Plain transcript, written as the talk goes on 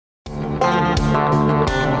Hey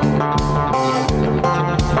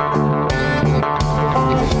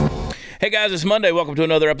guys, it's Monday. Welcome to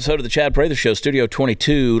another episode of the Chad Prather Show, Studio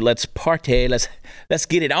 22. Let's party. Let's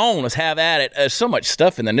get it on. Let's have at it. There's so much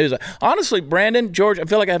stuff in the news. Honestly, Brandon, George, I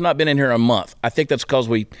feel like I have not been in here a month. I think that's because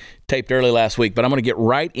we taped early last week, but I'm going to get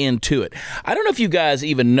right into it. I don't know if you guys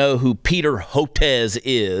even know who Peter Hotez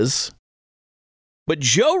is, but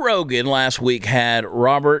Joe Rogan last week had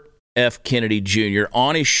Robert F. Kennedy Jr.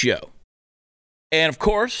 on his show. And of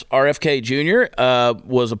course, RFK Jr.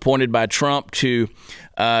 Was appointed by Trump to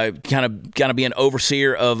kind of be an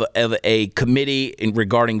overseer of a committee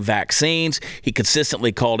regarding vaccines. He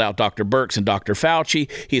consistently called out Dr. Birx and Dr.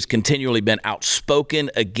 Fauci. He's continually been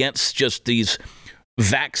outspoken against just these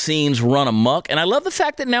vaccines run amok. And I love the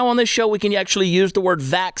fact that now on this show we can actually use the word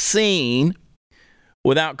vaccine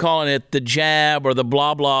without calling it the jab or the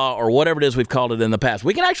blah blah or whatever it is we've called it in the past.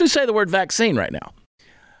 We can actually say the word vaccine right now.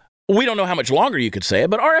 We don't know how much longer you could say it,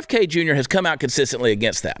 but RFK Jr. has come out consistently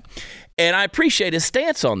against that. And I appreciate his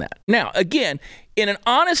stance on that. Now, again, in an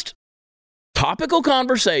honest, topical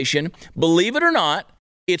conversation, believe it or not,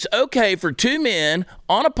 it's okay for two men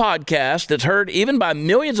on a podcast that's heard even by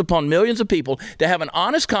millions upon millions of people to have an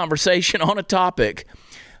honest conversation on a topic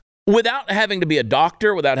without having to be a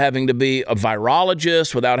doctor, without having to be a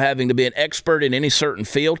virologist, without having to be an expert in any certain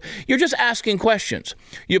field. You're just asking questions.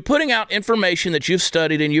 You're putting out information that you've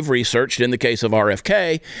studied and you've researched in the case of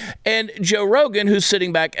RFK, and Joe Rogan, who's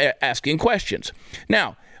sitting back asking questions.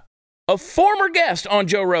 Now, a former guest on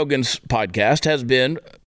Joe Rogan's podcast has been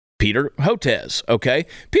Peter Hotez, okay?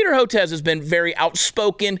 Peter Hotez has been very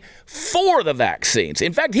outspoken for the vaccines.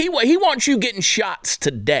 In fact, he wants you getting shots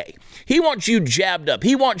today. He wants you jabbed up.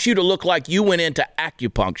 He wants you to look like you went into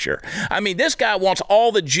acupuncture. I mean, this guy wants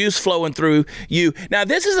all the juice flowing through you. Now,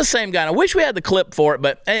 this is the same guy. I wish we had the clip for it,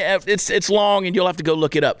 but it's long and you'll have to go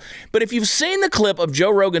look it up. But if you've seen the clip of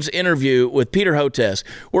Joe Rogan's interview with Peter Hotez,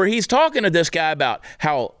 where he's talking to this guy about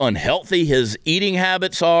how unhealthy his eating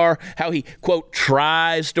habits are, how he, quote,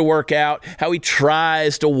 tries to work out, how he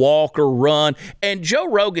tries to walk or run, and Joe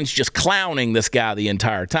Rogan's just clowning this guy the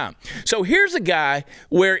entire time. So here's a guy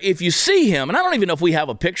where if you see him, and I don't even know if we have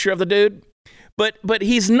a picture of the dude, but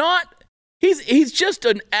he's just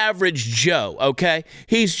an average Joe, okay?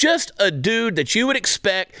 He's just a dude that you would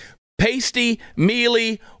expect, pasty,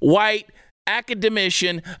 mealy, white,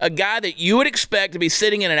 academician, a guy that you would expect to be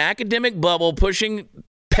sitting in an academic bubble pushing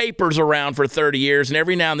papers around for 30 years, and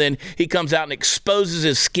every now and then he comes out and exposes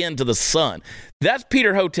his skin to the sun. That's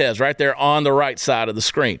Peter Hotez right there on the right side of the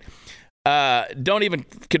screen. Don't even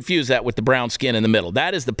confuse that with the brown skin in the middle.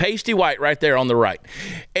 That is the pasty white right there on the right.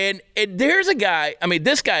 And there's a guy, I mean,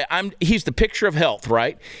 this guy, he's the picture of health,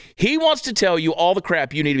 right? He wants to tell you all the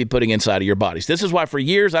crap you need to be putting inside of your bodies. This is why for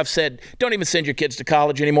years I've said, don't even send your kids to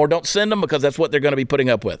college anymore. Don't send them because that's what they're going to be putting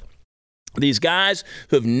up with. These guys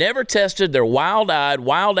who have never tested their wild-eyed,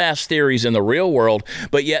 wild-ass theories in the real world,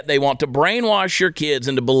 but yet they want to brainwash your kids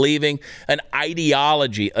into believing an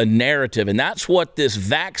ideology, a narrative. And that's what this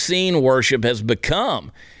vaccine worship has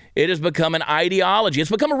become. It has become an ideology. It's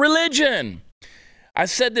become a religion. I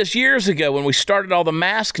said this years ago when we started all the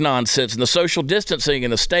mask nonsense and the social distancing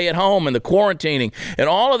and the stay at home and the quarantining and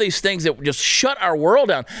all of these things that just shut our world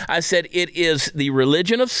down. I said it is the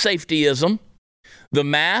religion of safetyism. The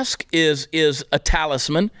mask is a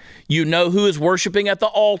talisman. You know who is worshiping at the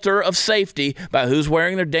altar of safety by who's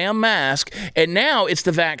wearing their damn mask. And now it's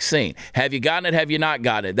the vaccine. Have you gotten it? Have you not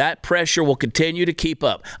gotten it? That pressure will continue to keep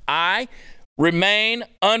up. I remain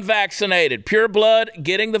unvaccinated. Pure blood,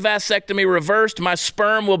 getting the vasectomy reversed. My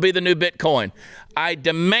sperm will be the new Bitcoin. I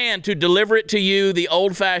demand to deliver it to you the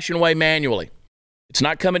old-fashioned way manually. It's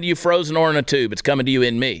not coming to you frozen or in a tube. It's coming to you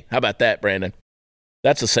in me. How about that, Brandon?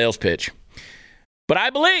 That's a sales pitch. But I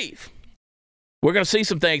believe we're going to see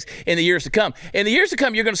some things in the years to come. In the years to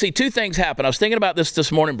come, you're going to see two things happen. I was thinking about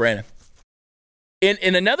this morning, Brandon.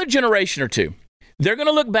 In another generation or two, they're going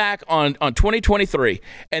to look back on 2023,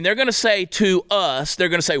 and they're going to say to us, they're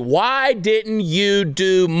going to say, why didn't you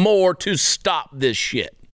do more to stop this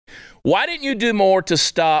shit? Why didn't you do more to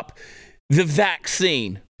stop the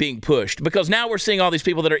vaccine being pushed? Because now we're seeing all these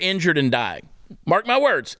people that are injured and dying. Mark my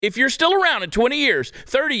words. If you're still around in 20 years,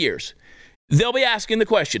 30 years, they'll be asking the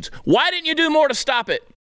questions. Why didn't you do more to stop it?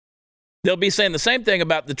 They'll be saying the same thing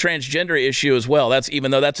about the transgender issue as well.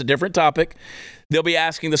 Even though that's a different topic, they'll be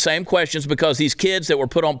asking the same questions because these kids that were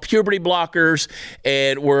put on puberty blockers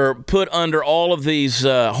and were put under all of these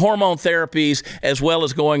hormone therapies, as well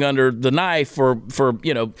as going under the knife for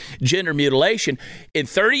gender mutilation. In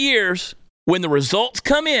 30 years, when the results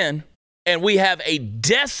come in, And we have a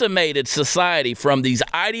decimated society from these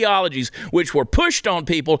ideologies which were pushed on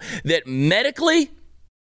people that medically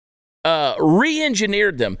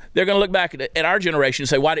re-engineered them. They're going to look back at our generation and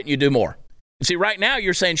say, why didn't you do more? See, right now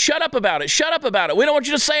you're saying, shut up about it. Shut up about it. We don't want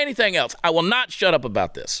you to say anything else. I will not shut up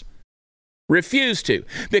about this. Refuse to,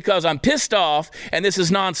 because I'm pissed off and this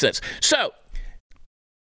is nonsense. So,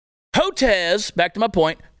 Hotez, back to my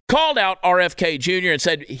point, called out RFK Jr. and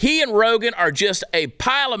said he and Rogan are just a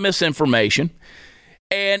pile of misinformation.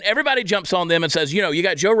 And everybody jumps on them and says, you know, you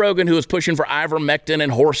got Joe Rogan who is pushing for ivermectin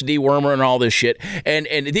and horse dewormer and all this shit. And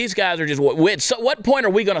these guys are just, so what point are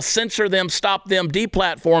we going to censor them, stop them,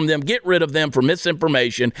 deplatform them, get rid of them for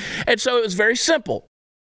misinformation? And so it was very simple.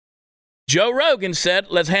 Joe Rogan said,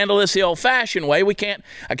 let's handle this the old-fashioned way.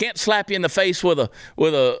 I can't slap you in the face with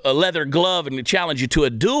a leather glove and challenge you to a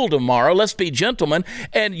duel tomorrow. Let's be gentlemen.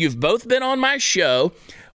 And you've both been on my show.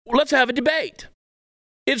 Let's have a debate.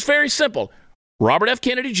 It's very simple. Robert F.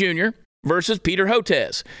 Kennedy Jr. versus Peter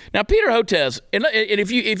Hotez. Now, Peter Hotez, and if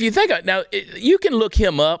you think, now, you can look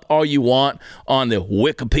him up all you want on the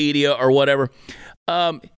Wikipedia or whatever.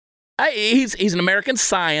 He's an American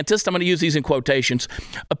scientist. I'm going to use these in quotations.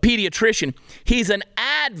 A pediatrician. He's an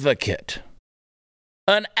advocate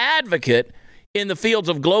in the fields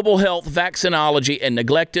of global health, vaccinology, and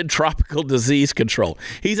neglected tropical disease control.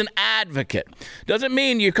 He's an advocate. Doesn't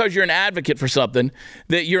mean because you're an advocate for something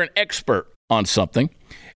that you're an expert on something.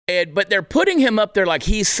 But they're putting him up there like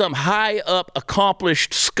he's some high up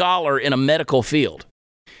accomplished scholar in a medical field.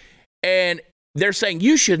 And they're saying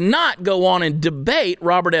you should not go on and debate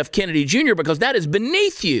Robert F. Kennedy Jr. because that is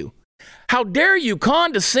beneath you. How dare you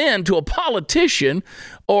condescend to a politician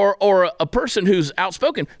or a person who's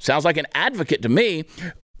outspoken? Sounds like an advocate to me.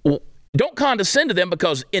 Don't condescend to them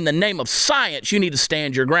because in the name of science, you need to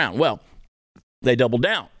stand your ground. Well, they doubled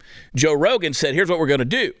down. Joe Rogan said, here's what we're going to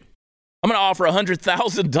do. I'm going to offer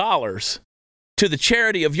 $100,000 to the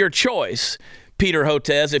charity of your choice, Peter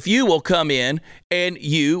Hotez, if you will come in and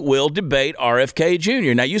you will debate RFK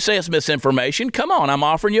Jr. Now, you say it's misinformation. Come on, I'm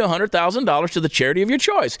offering you $100,000 to the charity of your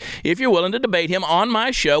choice if you're willing to debate him on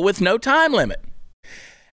my show with no time limit.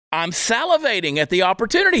 I'm salivating at the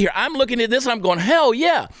opportunity here. I'm looking at this and I'm going, hell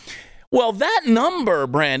yeah. Well, that number,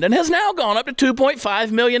 Brandon, has now gone up to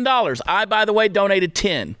 $2.5 million. I, by the way, donated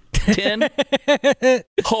 10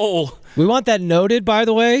 whole. We want that noted, by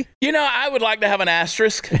the way. You know, I would like to have an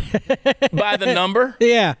asterisk by the number.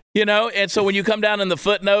 Yeah. You know, and so when you come down in the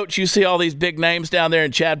footnotes, you see all these big names down there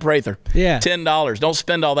in Chad Prather. Yeah. $10. Don't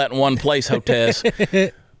spend all that in one place,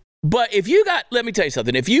 Hotez. But if you got, let me tell you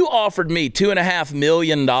something. If you offered me $2.5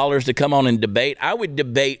 million to come on and debate, I would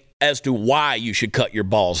debate as to why you should cut your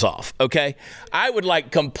balls off, okay? I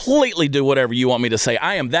would completely do whatever you want me to say.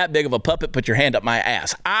 I am that big of a puppet, put your hand up my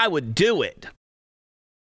ass. I would do it.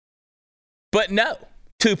 But no,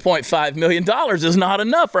 $2.5 million is not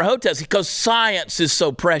enough for Hotez because science is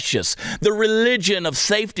so precious. The religion of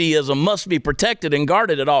safetyism must be protected and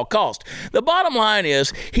guarded at all costs. The bottom line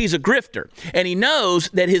is he's a grifter, and he knows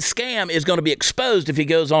that his scam is going to be exposed if he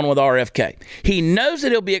goes on with RFK. He knows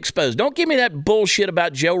that he'll be exposed. Don't give me that bullshit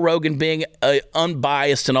about Joe Rogan being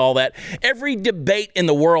unbiased and all that. Every debate in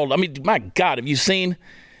the world, I mean, my God, have you seen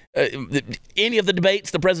any of the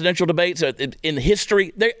debates, the presidential debates in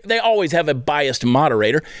history? They always have a biased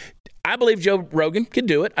moderator. I believe Joe Rogan could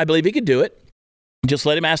do it. I believe he could do it. Just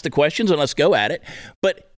let him ask the questions and let's go at it.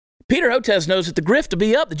 But Peter Hotez knows that the grift will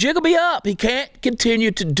be up, the jig will be up. He can't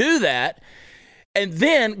continue to do that and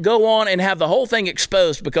then go on and have the whole thing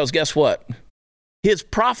exposed because guess what? His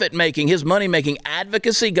profit-making, his money-making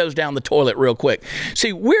advocacy goes down the toilet real quick.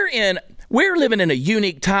 See, we're living in a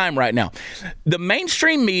unique time right now. The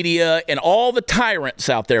mainstream media and all the tyrants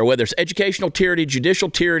out there, whether it's educational tyranny,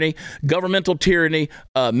 judicial tyranny, governmental tyranny,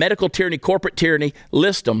 medical tyranny, corporate tyranny,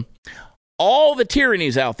 list them. All the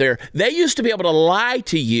tyrannies out there, they used to be able to lie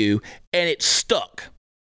to you and it stuck.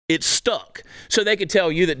 It stuck. So they could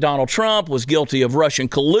tell you that Donald Trump was guilty of Russian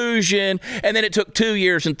collusion, and then it took 2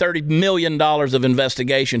 years and $30 million of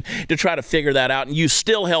investigation to try to figure that out, and you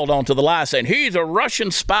still held on to the lie, saying he's a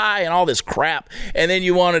Russian spy and all this crap, and then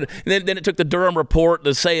then it took the Durham report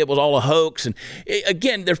to say it was all a hoax, and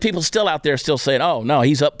again, there's people still out there still saying, oh, no,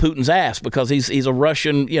 he's up Putin's ass because he's a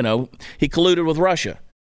Russian, he colluded with Russia.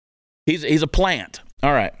 He's a plant.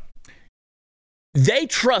 All right. They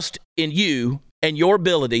trust in you and your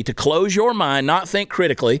ability to close your mind, not think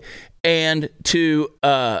critically, and to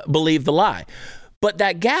believe the lie. But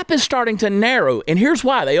that gap is starting to narrow, and here's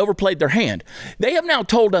why. They overplayed their hand. They have now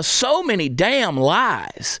told us so many damn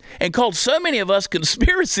lies and called so many of us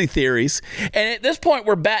conspiracy theories, and at this point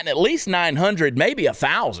we're batting at least 900, maybe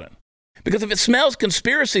 1,000. Because if it smells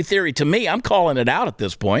conspiracy theory to me, I'm calling it out at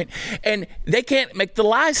this point. And they can't make the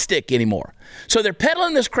lies stick anymore. So they're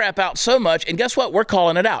peddling this crap out so much. And guess what? We're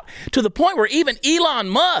calling it out. To the point where even Elon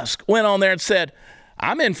Musk went on there and said,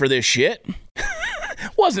 I'm in for this shit.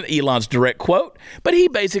 Wasn't Elon's direct quote, but he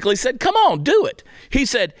basically said, come on, do it. He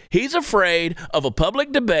said he's afraid of a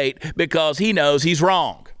public debate because he knows he's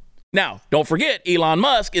wrong. Now, don't forget, Elon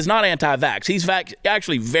Musk is not anti-vax. He's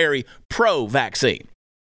actually very pro-vaccine.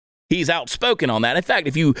 He's outspoken on that. In fact,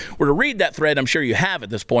 if you were to read that thread, I'm sure you have at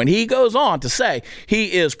this point, he goes on to say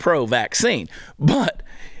he is pro-vaccine. But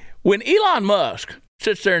when Elon Musk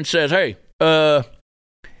sits there and says, hey,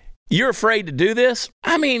 you're afraid to do this?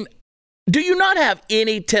 I mean, do you not have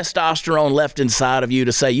any testosterone left inside of you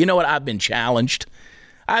to say, you know what, I've been challenged.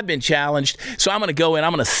 So I'm going to go in,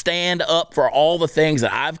 I'm going to stand up for all the things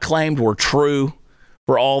that I've claimed were true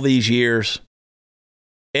for all these years.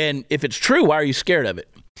 And if it's true, why are you scared of it?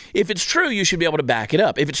 If it's true, you should be able to back it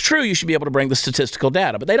up. If it's true, you should be able to bring the statistical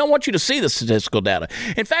data. But they don't want you to see the statistical data.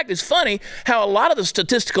 In fact, it's funny how a lot of the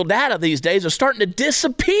statistical data these days are starting to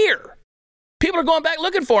disappear. People are going back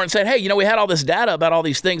looking for it and saying, hey, you know, we had all this data about all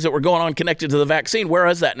these things that were going on connected to the vaccine. Where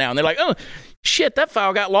is that now? And they're like, oh, shit, that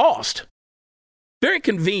file got lost. Very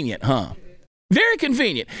convenient, huh? Very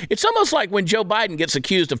convenient. It's almost like when Joe Biden gets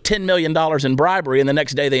accused of $10 million in bribery and the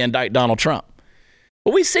next day they indict Donald Trump.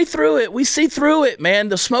 But we see through it. We see through it, man.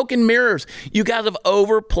 The smoke and mirrors. You guys have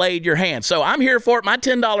overplayed your hand. So I'm here for it. My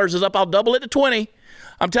 $10 is up. I'll double it to 20.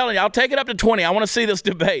 I'm telling you, I'll take it up to 20. I want to see this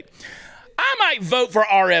debate. I might vote for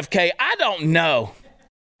RFK. I don't know.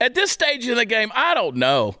 At this stage in the game, I don't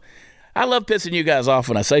know. I love pissing you guys off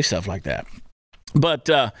when I say stuff like that. But,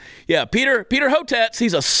 yeah, Peter Hotez,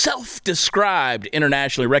 he's a self-described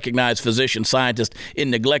internationally recognized physician scientist in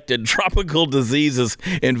neglected tropical diseases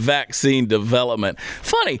and vaccine development.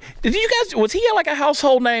 Funny, was he like a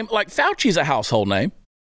household name? Like Fauci's a household name.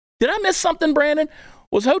 Did I miss something, Brandon?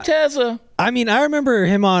 Was Hotez I mean, I remember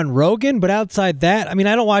him on Rogan, but outside that, I mean,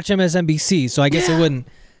 I don't watch MSNBC, so I guess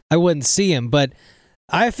I wouldn't see him. But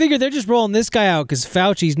I figured they're just rolling this guy out because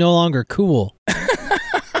Fauci's no longer cool.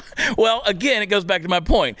 Well, again, it goes back to my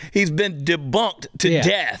point. He's been debunked to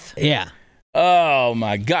death. Yeah. Oh,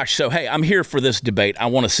 my gosh. So, hey, I'm here for this debate. I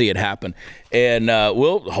want to see it happen. And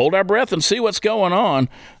we'll hold our breath and see what's going on.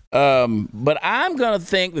 But I'm going to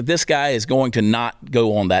think that this guy is going to not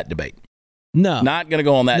go on that debate. No. Not going to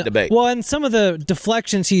go on that debate. Well, and some of the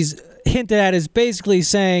deflections he's hinted at is basically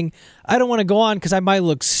saying, I don't want to go on because I might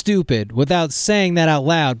look stupid, without saying that out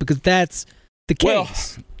loud, because that's the case. Well,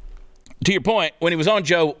 to your point, when he was on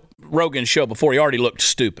Joe Rogan's show before, he already looked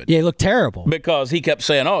stupid. Yeah, he looked terrible. Because he kept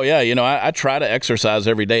saying, oh, yeah, you know, I try to exercise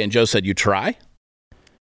every day. And Joe said, you try?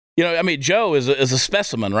 You know, I mean, Joe is a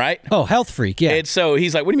specimen, right? Oh, health freak, yeah. And so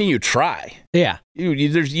he's like, what do you mean you try? Yeah.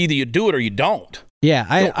 There's either you do it or you don't. Yeah,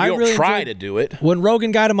 I don't really try to do it. When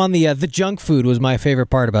Rogan got him on the junk food was my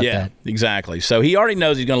favorite part about that. Yeah, exactly. So he already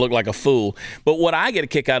knows he's going to look like a fool. But what I get a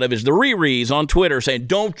kick out of is the rerees on Twitter saying,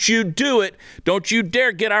 don't you do it. Don't you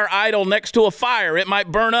dare get our idol next to a fire. It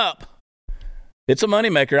might burn up. It's a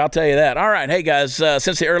moneymaker, I'll tell you that. All right, hey guys,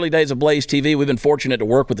 since the early days of Blaze TV, we've been fortunate to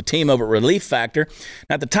work with the team over at Relief Factor.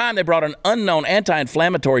 Now, at the time, they brought an unknown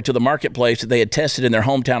anti-inflammatory to the marketplace that they had tested in their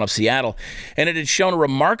hometown of Seattle, and it had shown a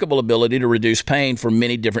remarkable ability to reduce pain for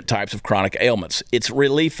many different types of chronic ailments. It's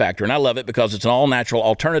Relief Factor, and I love it because it's an all-natural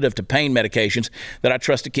alternative to pain medications that I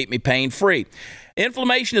trust to keep me pain-free.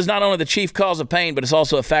 Inflammation is not only the chief cause of pain, but it's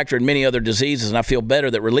also a factor in many other diseases, and I feel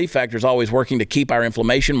better that Relief Factor is always working to keep our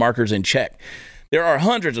inflammation markers in check. There are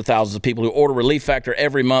hundreds of thousands of people who order Relief Factor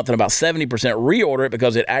every month, and about 70% reorder it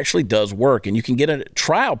because it actually does work. And you can get a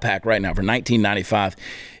trial pack right now for $19.95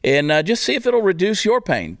 and just see if it'll reduce your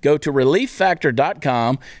pain. Go to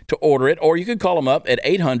ReliefFactor.com to order it, or you can call them up at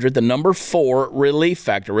 800-4-RELIEF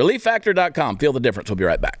Factor. ReliefFactor.com. Feel the difference. We'll be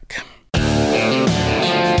right back.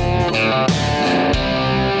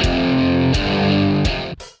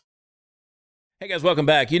 Hey guys, welcome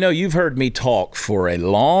back. You know, you've heard me talk for a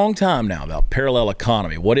long time now about parallel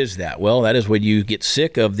economy. What is that? Well, that is when you get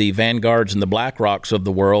sick of the Vanguards and the BlackRocks of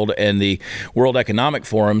the world and the World Economic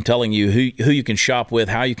Forum telling you who you can shop with,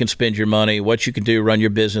 how you can spend your money, what you can do, run your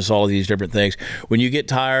business, all of these different things. When you get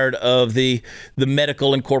tired of the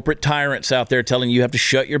medical and corporate tyrants out there telling you have to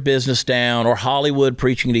shut your business down, or Hollywood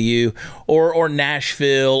preaching to you, or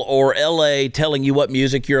Nashville or LA telling you what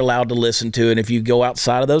music you're allowed to listen to, and if you go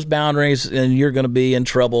outside of those boundaries, and you're going to be in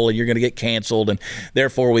trouble and you're going to get canceled, and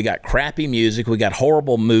therefore we got crappy music, we got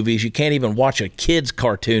horrible movies. You can't even watch a kid's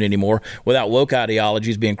cartoon anymore without woke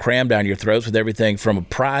ideologies being crammed down your throats with everything from a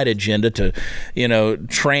pride agenda to, you know,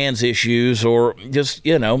 trans issues, or just,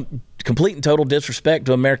 you know, complete and total disrespect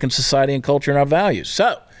to American society and culture and our values.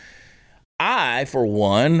 So I, for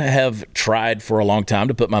one, have tried for a long time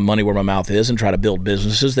to put my money where my mouth is and try to build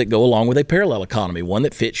businesses that go along with a parallel economy, one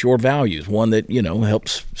that fits your values, one that,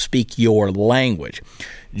 helps speak your language.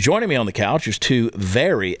 Joining me on the couch is two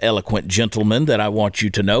very eloquent gentlemen that I want you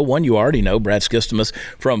to know. One you already know, Brad Skistimus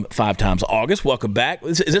from 5 Times August. Welcome back.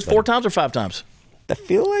 Is this 4 times or 5 times? I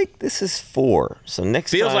feel like this is 4. So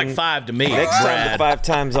next feels time, like 5 to me. Next Brad. time, the 5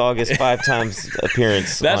 Times August, 5 times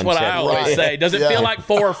appearance. That's what I always Right. say. Does it feel like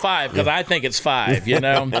 4 or 5? Because I think it's 5.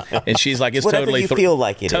 And she's like, it's Whatever totally you feel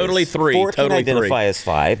like it totally is. 3. 4 totally can identify 3. as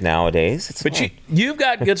 5 nowadays. It's But fine. you've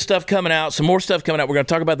got good stuff coming out. Some more stuff coming out. We're going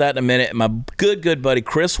to talk about that in a minute. My good buddy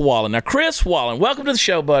Chris Wallen. Now, Chris Wallen, welcome to the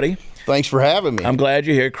show, buddy. Thanks for having me. I'm glad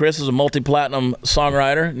you're here. Chris is a multi-platinum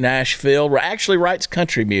songwriter, Nashville. Actually writes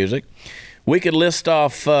country music. We could list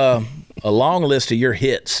off a long list of your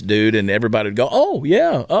hits, dude, and everybody would go, oh,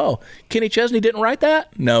 yeah, Kenny Chesney didn't write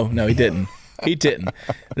that? No, he didn't. He didn't.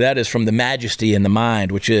 That is from the majesty in the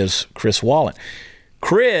mind, which is Chris Wallen.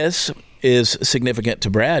 Chris is significant to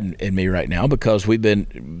Brad and me right now because we've been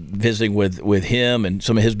visiting with him and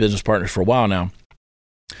some of his business partners for a while now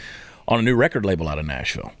on a new record label out of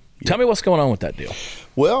Nashville. Tell me what's going on with that deal.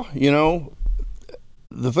 Well,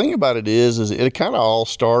 the thing about it is it kind of all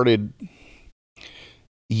started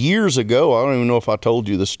years ago. I don't even know if I told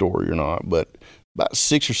you this story or not, but about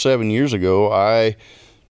 6 or 7 years ago, I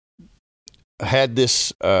had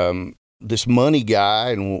this money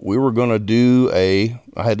guy, and we were going to do I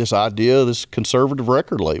had this idea, this conservative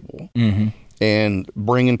record label, and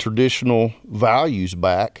bringing traditional values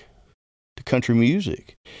back to country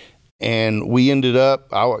music. And we ended up,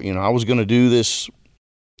 I was going to do this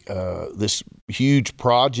huge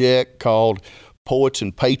project called Poets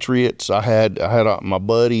and Patriots. I had my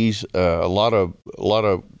buddies, a lot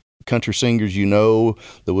of country singers,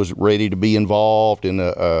 that was ready to be involved in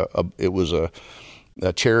it was a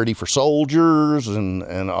charity for soldiers and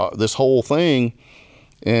this whole thing.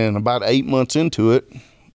 And about 8 months into it,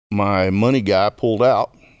 my money guy pulled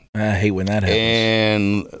out. I hate when that happens.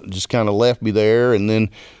 And just kind of left me there. And then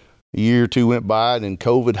a year or two went by, and then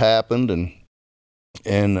COVID happened,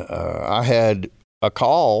 and I had a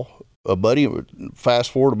call. A buddy, fast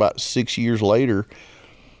forward about 6 years later,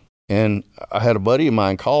 and I had a buddy of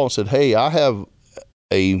mine call and said, hey, I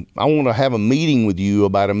want to have a meeting with you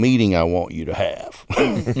about a meeting I want you to have.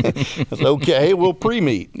 I said, okay, we'll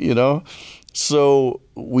pre-meet, So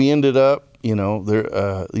we ended up,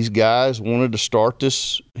 these guys wanted to start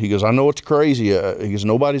this. He goes, I know it's crazy. He goes,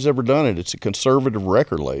 nobody's ever done it. It's a conservative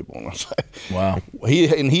record label. And I was like, wow.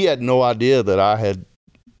 He had no idea that I had,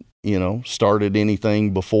 started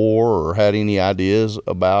anything before or had any ideas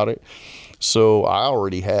about it. So I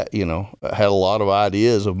already had a lot of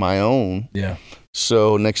ideas of my own. Yeah.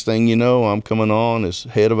 So next thing you know, I'm coming on as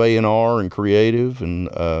head of A&R and creative and,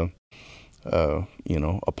 a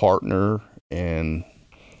partner, and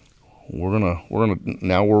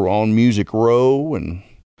now we're on Music Row, and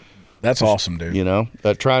that's awesome, dude.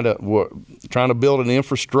 Trying to build an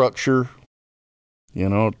infrastructure,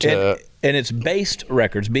 and it's Based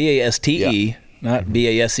Records, BASTE, not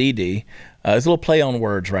BASED. There's a little play on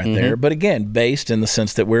words right there, but again, based in the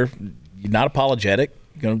sense that we're not apologetic.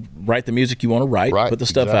 You're going to write the music you want to write, put the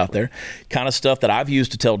stuff out there, kind of stuff that I've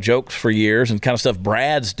used to tell jokes for years, and kind of stuff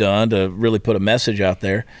Brad's done to really put a message out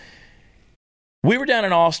there. We were down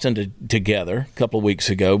in Austin together a couple of weeks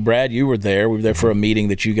ago. Brad, you were there. We were there for a meeting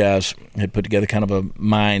that you guys had put together, kind of a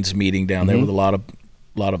minds meeting down there with a lot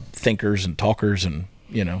of thinkers and talkers and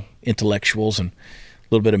intellectuals and a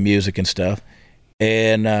little bit of music and stuff.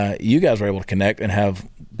 And you guys were able to connect and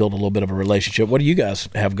build a little bit of a relationship. What do you guys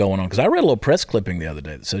have going on? Because I read a little press clipping the other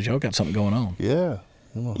day that says y'all got something going on. Yeah.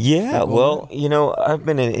 Yeah. Well, I've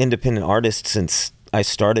been an independent artist since I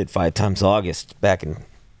started 5 Times August back in.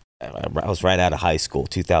 I was right out of high school,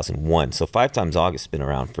 2001. So 5 Times August has been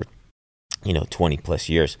around for 20 plus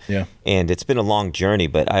years. Yeah. And it's been a long journey,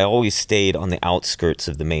 but I always stayed on the outskirts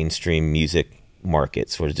of the mainstream music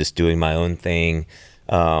market, sort of just doing my own thing.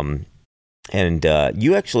 And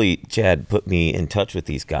you actually, Chad, put me in touch with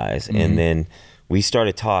these guys. And then we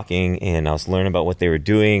started talking, and I was learning about what they were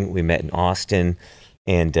doing. We met in Austin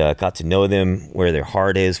and got to know them, where their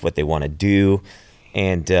heart is, what they want to do.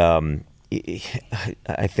 And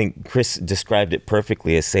I think Chris described it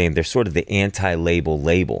perfectly as saying they're sort of the anti-label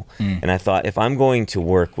label. And I thought, if I'm going to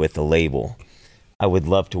work with a label, I would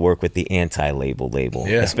love to work with the anti-label label,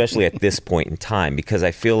 especially at this point in time, because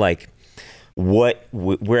I feel like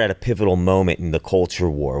we're at a pivotal moment in the culture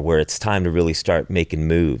war where it's time to really start making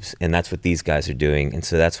moves, and that's what these guys are doing. And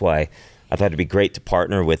so that's why I thought it'd be great to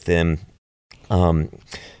partner with them.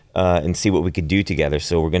 and see what we could do together.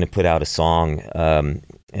 So we're going to put out a song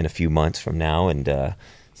in a few months from now and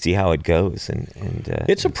see how it goes. And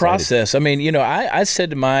it's a process. I mean, I said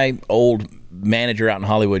to my old manager out in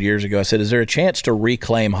Hollywood years ago, I said, is there a chance to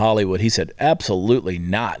reclaim Hollywood? He said, absolutely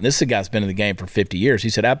not. And this is a guy's been in the game for 50 years. He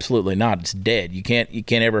said, absolutely not. It's dead. You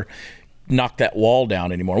can't ever knock that wall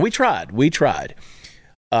down anymore. We tried.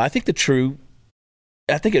 I think it's true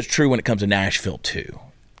when it comes to Nashville too.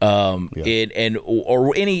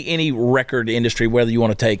 Or any record industry, whether you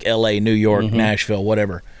want to take LA, New York, Nashville,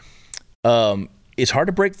 whatever. It's hard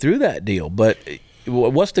to break through that deal, but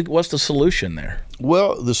what's the solution there?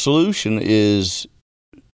 Well, the solution is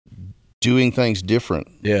doing things different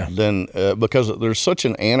than because there's such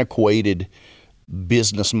an antiquated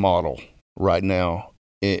business model right now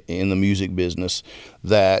in the music business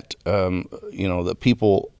that that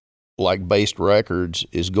people like Based Records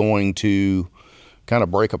is going to kind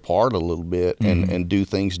of break apart a little bit and do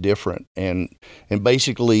things different. And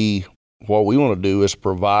basically what we want to do is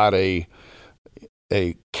provide a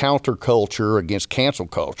counterculture against cancel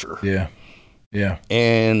culture. Yeah.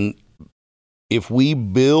 And if we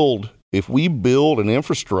build an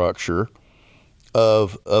infrastructure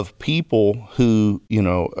of people who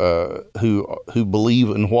believe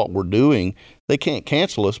in what we're doing, they can't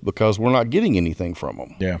cancel us because we're not getting anything from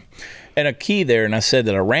them. Yeah. And a key there, and I said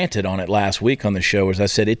that I ranted on it last week on the show, is I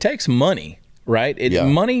said it takes money, right?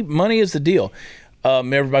 Money is the deal.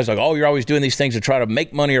 Everybody's like, oh, you're always doing these things to try to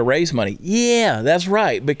make money or raise money. Yeah, that's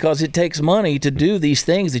right, because it takes money to do these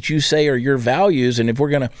things that you say are your values. And if we're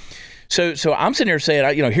going to So I'm sitting here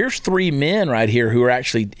saying, here's three men right here who are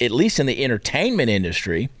actually, at least in the entertainment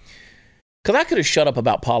industry, because I could have shut up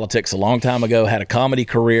about politics a long time ago, had a comedy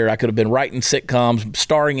career. I could have been writing sitcoms,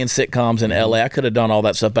 starring in sitcoms in L.A. I could have done all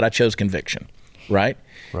that stuff, but I chose conviction, right?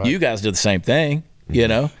 You guys did the same thing,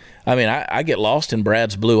 I mean, I get lost in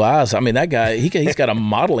Brad's blue eyes. I mean, that guy, he's got a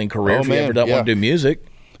modeling career if he ever doesn't want to do music.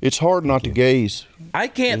 It's hard not to gaze. I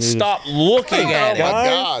can't stop looking at it. Oh, my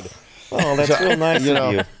God. Oh, that's real nice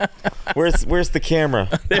of you. Where's the camera?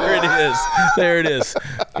 There it is.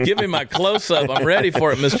 Give me my close-up. I'm ready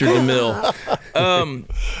for it, Mr. DeMille.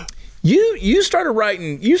 You started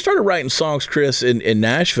writing songs, Chris, in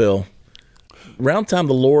Nashville around the time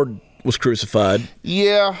the Lord was crucified.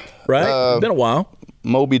 Yeah. Right? Been a while.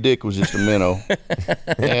 Moby Dick was just a minnow.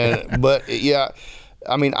 But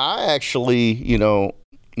I mean, I actually,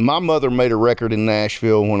 my mother made a record in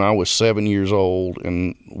Nashville when I was 7 years old,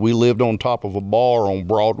 and we lived on top of a bar on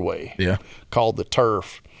Broadway called The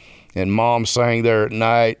Turf. And Mom sang there at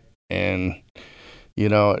night, and,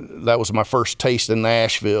 that was my first taste in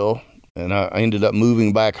Nashville. And I ended up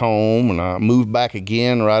moving back home, and I moved back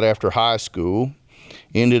again right after high school.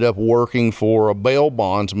 Ended up working for a bail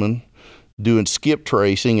bondsman doing skip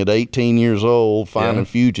tracing at 18 years old, finding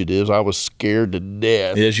fugitives. I was scared to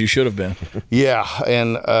death. As you should have been. Yeah,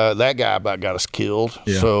 and that guy about got us killed.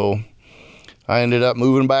 Yeah. So I ended up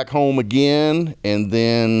moving back home again, and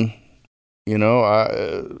then,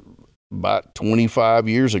 about 25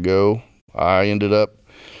 years ago, I ended up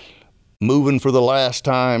moving for the last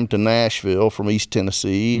time to Nashville from East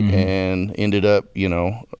Tennessee, and ended up,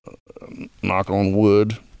 knock on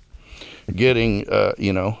wood, getting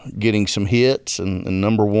some hits and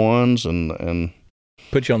number ones and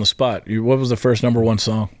put you on the spot. What was the first number one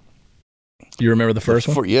song? You remember the first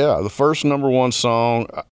one? Yeah, the first number one song.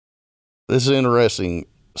 This is an interesting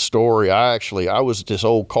story. I was at this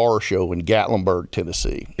old car show in Gatlinburg,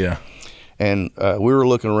 Tennessee. Yeah, and we were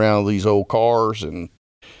looking around these old cars, and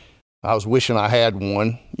I was wishing I had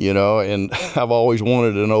one. And I've always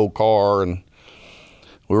wanted an old car, and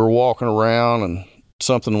we were walking around, and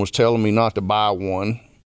something was telling me not to buy one,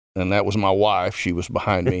 and that was my wife. She was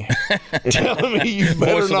behind me, telling me you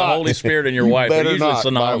better Voice not. Of the Holy Spirit and your wife are usually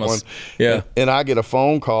synonymous. Yeah, and I get a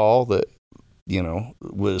phone call that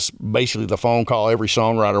was basically the phone call every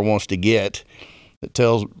songwriter wants to get. That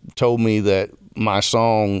told me that my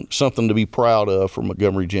song, "Something to Be Proud Of" from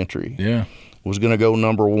Montgomery Gentry, was going to go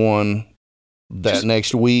number one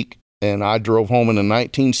next week. And I drove home in a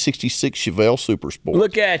 1966 Chevelle Super Sport.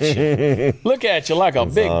 Look at you. Look at you like a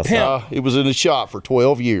big pimp. It was in the shop for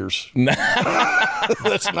 12 years.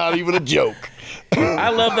 That's not even a joke. I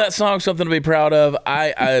love that song, "Something to Be Proud Of."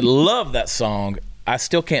 I love that song. I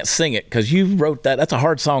still can't sing it because you wrote that. That's a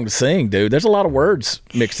hard song to sing, dude. There's a lot of words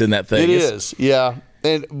mixed in that thing. It is, yeah.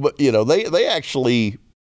 But they actually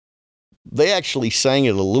sang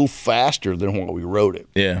it a little faster than what we wrote it.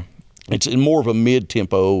 Yeah. It's in more of a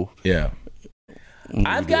mid-tempo. Yeah.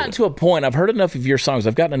 I've gotten to a point, I've heard enough of your songs,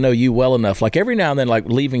 I've gotten to know you well enough. Like every now and then, like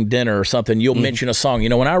leaving dinner or something, you'll mention a song.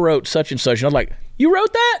 When I wrote such and such, and I'm like, You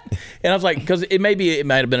wrote that? And I was like, because it might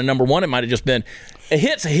have been a number one. It might have just been a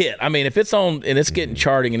hit's a hit. I mean, if it's on and it's getting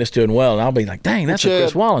charting and it's doing well, and I'll be like, dang, that's a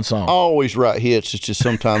Chris Wallen song. I always write hits. It's just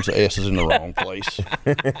sometimes the S is in the wrong place.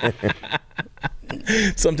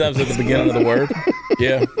 Sometimes at the beginning of the word.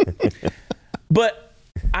 Yeah. But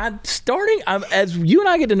as you and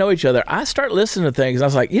I get to know each other, I start listening to things. And I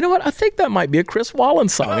was like, you know what? I think that might be a Chris Wallen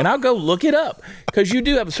song. And I'll go look it up because you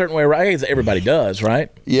do have a certain way, right? Everybody does, right?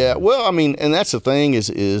 Yeah. Well, I mean, and that's the thing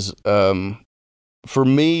is for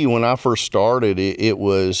me, when I first started, it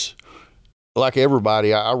was like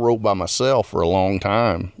everybody, I wrote by myself for a long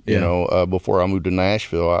time, you know, before I moved to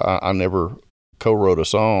Nashville. I never co-wrote a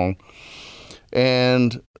song.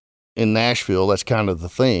 And in Nashville, that's kind of the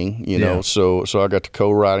thing, you know, so I got to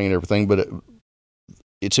co-writing and everything, but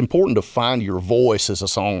it's important to find your voice as a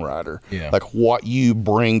songwriter, like what you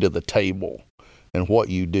bring to the table and what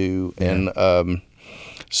you do. And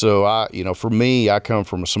so for me, I come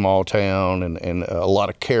from a small town and a lot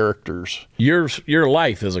of characters. Your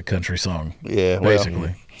life is a country song. Yeah.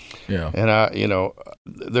 Basically. Yeah. And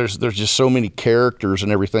there's just so many characters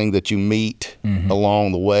and everything that you meet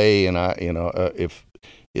along the way. And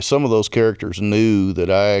if some of those characters knew that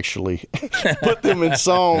I actually put them in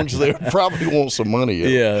songs, they would probably want some money.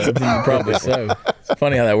 Yeah, probably so. It's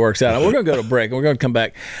funny how that works out. We're going to go to break, and we're going to come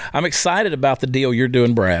back. I'm excited about the deal you're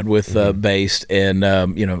doing, Brad, with Based. And,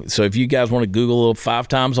 so if you guys want to Google 5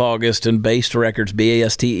 times August and Based Records,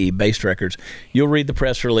 BASTE, Based Records, you'll read the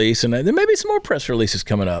press release, and there may be some more press releases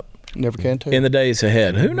coming up. Never can tell. In the days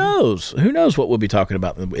ahead. Who knows? Who knows what we'll be talking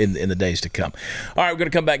about in the days to come. All right, we're going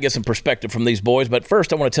to come back and get some perspective from these boys. But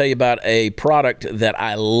first, I want to tell you about a product that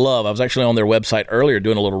I love. I was actually on their website earlier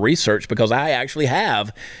doing a little research because I actually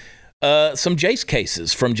have some Jace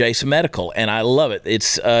cases from Jace Medical, and I love it.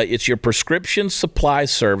 It's your prescription supply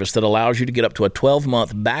service that allows you to get up to a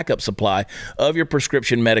 12-month backup supply of your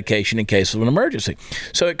prescription medication in case of an emergency.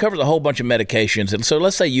 So it covers a whole bunch of medications. And so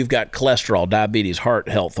let's say you've got cholesterol, diabetes, heart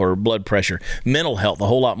health, or blood pressure, mental health, a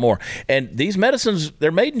whole lot more. And these medicines,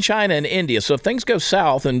 they're made in China and India. So if things go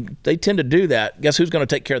south, and they tend to do that, guess who's going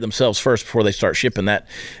to take care of themselves first before they start shipping that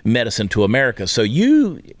medicine to America? So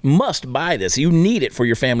you must buy this. You need it for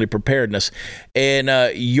your family preparedness.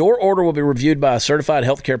 And your order will be reviewed by a certified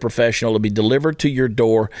healthcare professional. It'll be delivered to your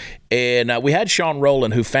door. And we had Sean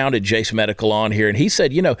Rowland, who founded Jace Medical, on here, and he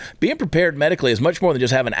said, being prepared medically is much more than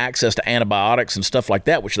just having access to antibiotics and stuff like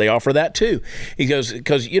that, which they offer that too. He goes,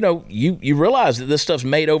 because, you realize that this stuff's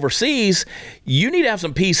made overseas. You need to have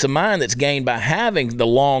some peace of mind that's gained by having the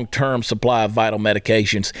long-term supply of vital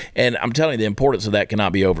medications. And I'm telling you, the importance of that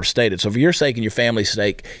cannot be overstated. So for your sake and your family's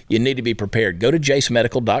sake, you need to be prepared. Go to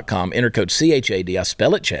jacemedical.com, enter code CHAD, I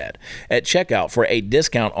spell it Chad, at checkout for a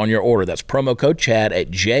discount on your order. That's promo code Chad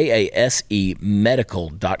at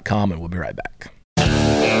JASEmedical.com, and we'll be right back.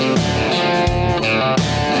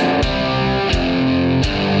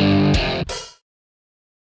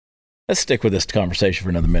 Let's stick with this conversation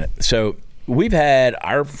for another minute. So we've had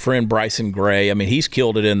our friend Bryson Gray. I mean, he's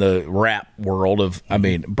killed it in the rap world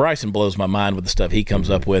Bryson blows my mind with the stuff he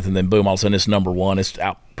comes up with, and then boom, all of a sudden it's number one. It's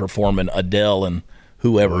outperforming Adele and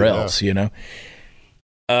whoever else,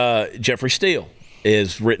 Jeffrey Steele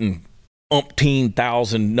is written umpteen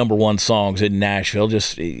thousand number one songs in Nashville.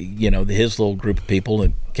 Just, his little group of people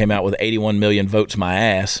that came out with 81 million votes my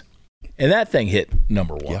ass. And that thing hit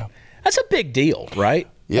number one. Yeah. That's a big deal, right?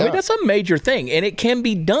 Yeah. I mean, that's a major thing, and it can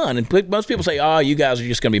be done. And most people say, you guys are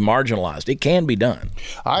just going to be marginalized. It can be done.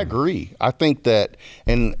 I agree. I think that,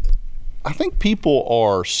 and I think people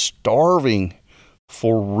are starving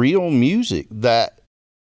for real music that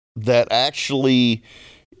actually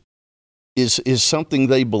is something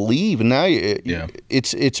they believe. And now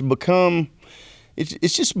it's just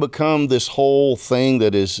become this whole thing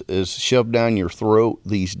that is shoved down your throat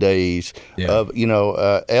these days. Of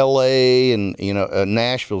L.A. and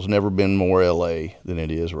Nashville's never been more L.A. than it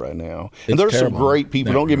is right now. And there's terrible. Some great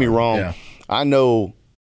people. Don't get me wrong. Yeah. I know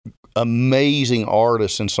amazing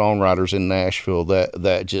artists and songwriters in Nashville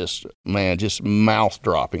that just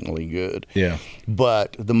mouth-droppingly good. Yeah.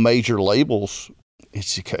 But the major labels,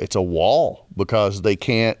 it's a wall because they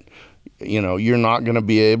can't. You're not going to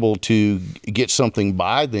be able to get something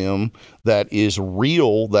by them that is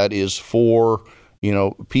real, that is for,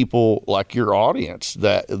 people like your audience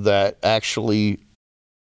that actually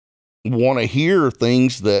want to hear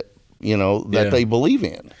things that, they believe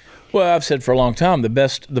in. Well, I've said for a long time, the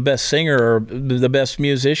best singer or the best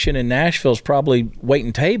musician in Nashville is probably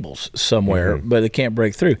waiting tables somewhere, but they can't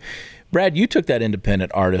break through. Brad, you took that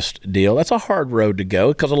independent artist deal. That's a hard road to go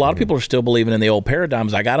because a lot of people are still believing in the old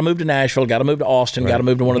paradigms. I got to move to Nashville, got to move to Austin, got to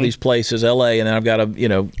move to one of these places, LA, and then I've got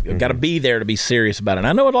to, I've got to be there to be serious about it. And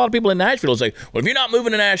I know a lot of people in Nashville will say, well, if you're not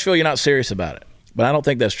moving to Nashville, you're not serious about it. But I don't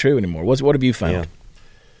think that's true anymore. What have you found? Yeah.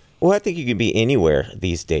 Well, I think you can be anywhere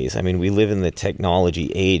these days. I mean, we live in the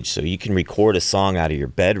technology age, so you can record a song out of your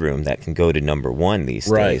bedroom that can go to #1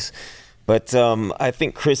 these days. But I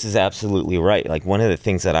think Chris is absolutely right. Like, one of the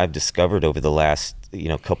things that I've discovered over the last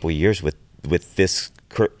couple of years with this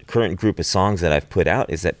current group of songs that I've put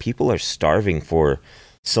out is that people are starving for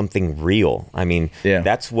something real. I mean,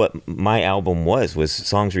 that's what my album was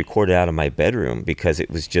songs recorded out of my bedroom, because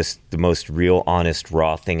it was just the most real, honest,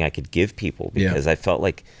 raw thing I could give people, because I felt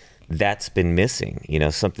like that's been missing.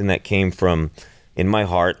 Something that came from in my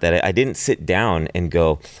heart, that I didn't sit down and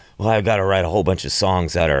go, well, I've got to write a whole bunch of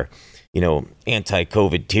songs that are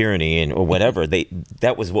anti-COVID tyranny or whatever.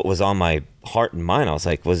 That was what was on my heart and mind. I was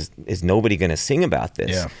like, is nobody going to sing about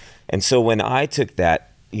this? Yeah. And so when I took that,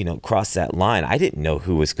 crossed that line, I didn't know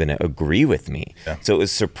who was going to agree with me. Yeah. So it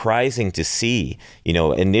was surprising to see,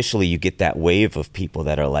 initially you get that wave of people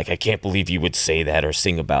that are like, I can't believe you would say that or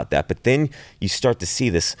sing about that. But then you start to see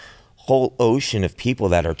this whole ocean of people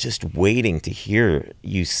that are just waiting to hear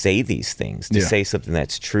you say these things, to say something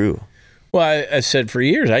that's true. Well, I said for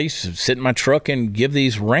years, I used to sit in my truck and give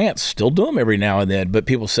these rants, still do them every now and then. But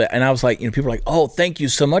people say, and I was like, people are like, oh, thank you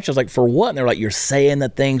so much. I was like, for what? And they're like, you're saying the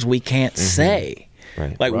things we can't say.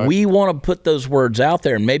 Right. We want to put those words out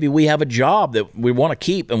there, and maybe we have a job that we want to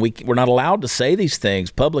keep, and we're not allowed to say these things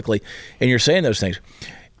publicly, and you're saying those things.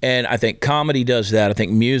 And I think comedy does that. I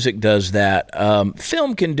think music does that.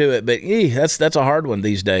 Film can do it, but that's a hard one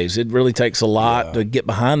these days. It really takes a lot to get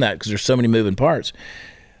behind that because there's so many moving parts.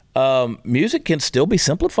 Music can still be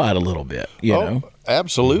simplified a little bit, you know?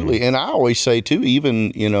 Absolutely. And I always say too, even,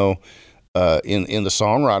 in the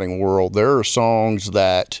songwriting world, there are songs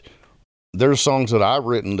that I've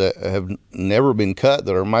written that have never been cut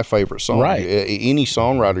that are my favorite songs. Right. Any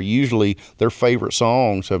songwriter, usually their favorite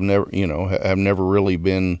songs have never really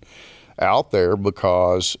been out there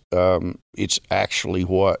because it's actually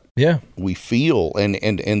what we feel,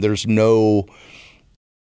 and there's no.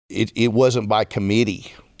 It wasn't by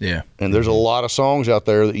committee. Yeah. And there's a lot of songs out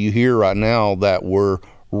there that you hear right now that were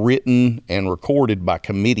written and recorded by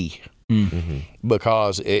committee.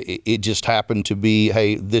 Because it just happened to be,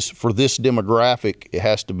 hey, for this demographic, it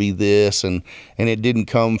has to be this, and it didn't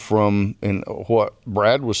come from, and what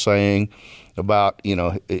Brad was saying about,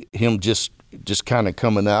 him just kind of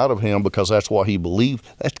coming out of him because that's what he believed.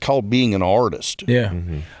 That's called being an artist. Yeah.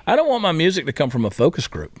 I don't want my music to come from a focus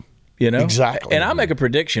group. Exactly. And I'll make a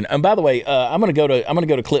prediction. And by the way, I'm gonna go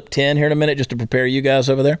to clip 10 here in a minute just to prepare you guys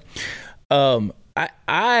over there. I'm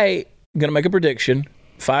gonna make a prediction.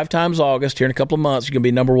 5 times August here in a couple of months, you're gonna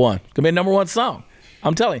be #1. It's gonna be a #1 song.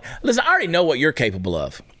 I'm telling you. Listen, I already know what you're capable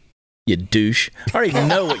of. You douche. I already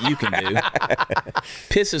know what you can do.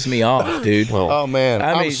 Pisses me off, dude. Oh man,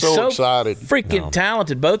 I'm so excited. Freaking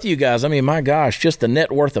talented, both of you guys. I mean, my gosh, just the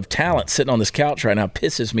net worth of talent sitting on this couch right now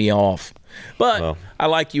pisses me off. But I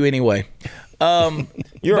like you anyway.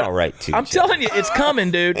 You're all right too. I'm telling you, it's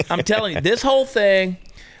coming, dude. I'm telling you, this whole thing.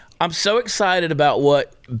 I'm so excited about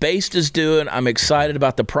what Based is doing. I'm excited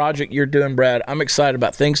about the project you're doing, Brad. I'm excited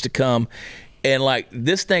about things to come. And like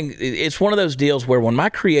this thing, it's one of those deals where when my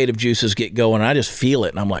creative juices get going, I just feel it,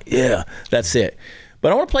 and I'm like, yeah, that's it.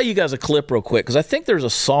 But I want to play you guys a clip real quick because I think there's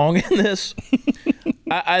a song in this.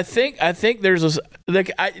 I think there's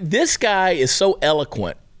this guy is so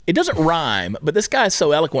eloquent. It doesn't rhyme, but this guy is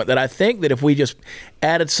so eloquent that I think that if we just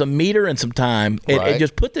added some meter and some time and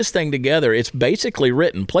just put this thing together, it's basically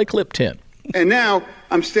written. Play clip 10. And now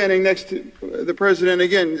I'm standing next to the president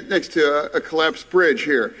again, next to a collapsed bridge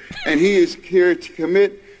here. And he is here to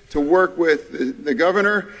commit to work with the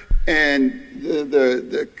governor and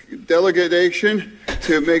the delegation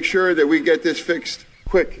to make sure that we get this fixed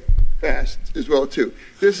quick, fast as well, too.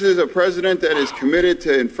 This is a president that is committed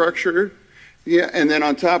to infrastructure. Yeah, and then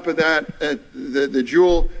on top of that, the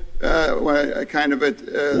dual kind of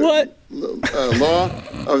law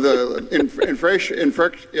of the inflation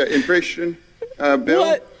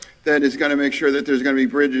bill that is going to make sure that there's going to be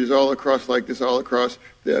bridges all across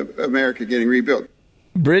America getting rebuilt.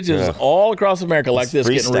 Bridges all across America like this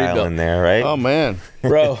getting rebuilt. In there, right? Oh man,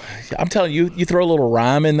 bro! I'm telling you, you throw a little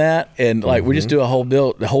rime in that, and like we just do a whole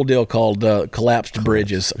deal called collapsed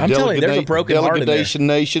bridges. I'm telling you, there's a broken heart in there. Delegation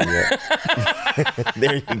Nation.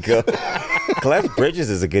 There you go. Collapsed Bridges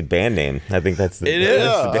is a good band name. I think that's the. It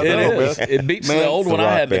is. It beats the old one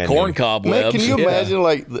I had, the Corn Cobwebs. Man, can you imagine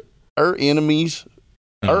like our enemies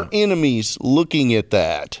looking at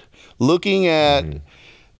that? looking at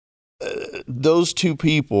those two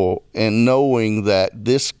people and knowing that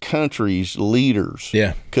this country's leaders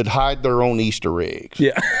could hide their own Easter eggs.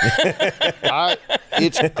 Yeah.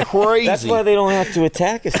 It's crazy. That's why they don't have to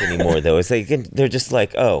attack us anymore, though. It's they're just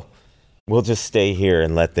like, oh, we'll just stay here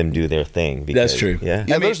and let them do their thing. Because, that's true. Yeah.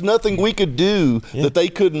 And there's nothing we could do that they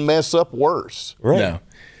couldn't mess up worse. Right. No.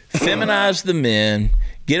 Feminize the men,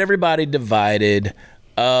 get everybody divided,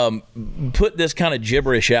 put this kind of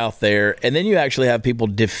gibberish out there, and then you actually have people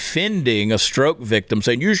defending a stroke victim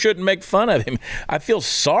saying you shouldn't make fun of him. I feel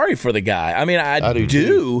sorry for the guy. I mean, I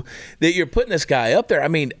do that you're putting this guy up there. I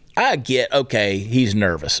mean, I get, okay, he's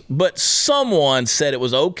nervous, but someone said it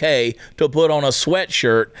was okay to put on a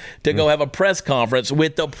sweatshirt to go have a press conference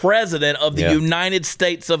with the president of the United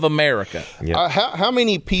States of America. Yeah. How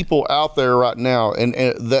many people out there right now and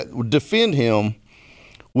that would defend him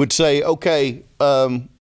would say, okay,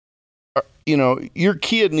 your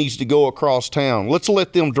kid needs to go across town. Let's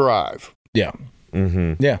let them drive. Yeah.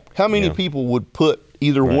 Mm-hmm. Yeah. How many people would put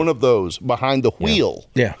either one of those behind the wheel?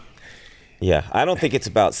 Yeah. Yeah, I don't think it's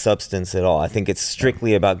about substance at all. I think it's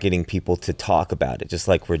strictly about getting people to talk about it, just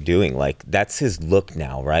like we're doing. Like, that's his look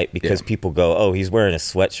now, right? Because people go, oh, he's wearing a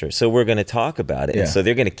sweatshirt, so we're going to talk about it. And so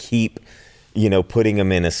they're going to keep, putting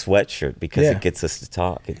him in a sweatshirt because it gets us to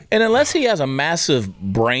talk. And unless he has a massive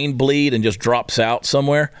brain bleed and just drops out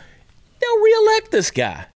somewhere, they'll reelect this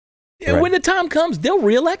guy. Right. When the time comes, they'll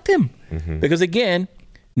reelect him. Mm-hmm. Because, again,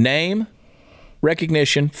 name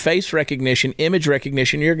recognition, face recognition, image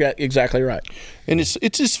recognition. You're exactly right. And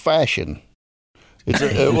it's his fashion. It's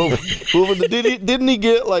didn't he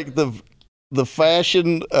get like the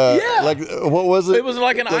fashion? Like what was it? It was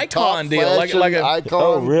like an icon deal, like an icon.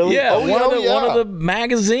 Oh, really? Yeah, one of the Oh,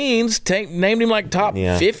 magazines named him like top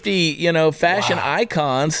 50, fashion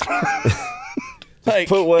icons. Like,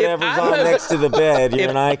 put whatever's on next to the bed.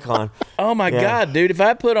 You're an icon. Oh, my God, dude. If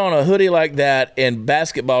I put on a hoodie like that and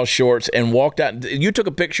basketball shorts and walked out, you took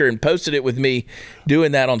a picture and posted it with me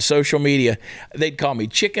doing that on social media, they'd call me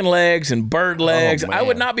chicken legs and bird legs. I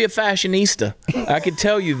would not be a fashionista. I can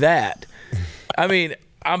tell you that. I mean,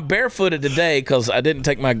 I'm barefooted today because I didn't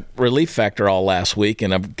take my relief factor all last week,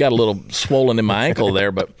 and I've got a little swollen in my ankle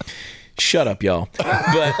there, but shut up, y'all.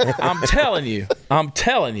 But I'm telling you.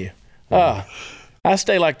 I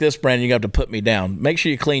stay like this, Brandon, you're going to have to put me down. Make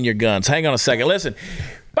sure you clean your guns. Hang on a second. Listen,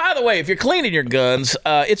 by the way, if you're cleaning your guns,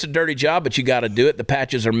 it's a dirty job, but you got to do it. The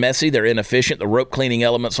patches are messy. They're inefficient. The rope cleaning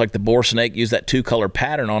elements like the bore snake use that two-color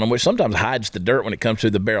pattern on them, which sometimes hides the dirt when it comes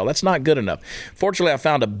through the barrel. That's not good enough. Fortunately, I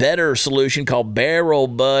found a better solution called Barrel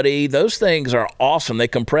Buddy. Those things are awesome. They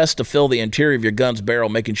compress to fill the interior of your gun's barrel,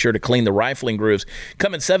 making sure to clean the rifling grooves.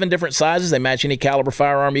 Come in 7 different sizes. They match any caliber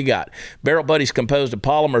firearm you got. Barrel Buddy's composed of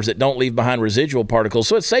polymers that don't leave behind residual particles,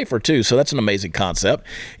 so it's safer too. So that's an amazing concept.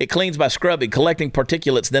 It cleans by scrubbing, collecting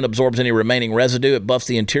particulates, then absorbs any remaining residue. It buffs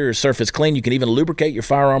the interior surface clean. You can even lubricate your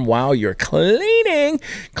firearm while you're cleaning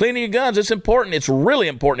your guns. It's important. It's really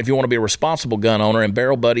important if you want to be a responsible gun owner, and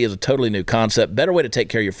Barrel Buddy is a totally new concept, better way to take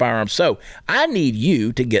care of your firearm. So I need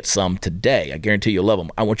you to get some today. I guarantee you'll love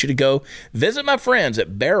them. I want you to go visit my friends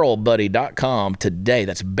at barrelbuddy.com today.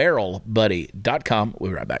 That's barrelbuddy.com.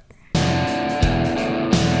 We'll be right back.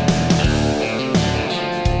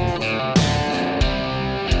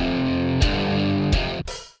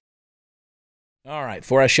 All right,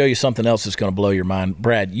 before I show you something else that's going to blow your mind,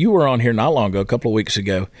 Brad, you were on here not long ago, a couple of weeks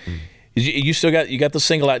ago. You still got the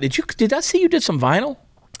single out. Did I see you did some vinyl?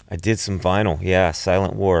 I did some vinyl. Yeah,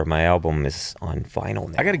 Silent War. My album is on vinyl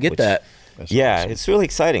now. I got to get that. Yeah, awesome. It's really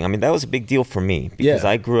exciting. I mean, that was a big deal for me because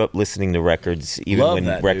I grew up listening to records, even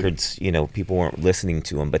when records, people weren't listening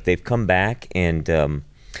to them, but they've come back, and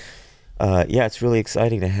it's really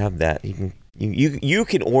exciting to have that. You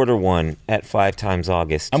can order one at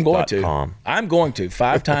 5timesaugust.com. I'm going to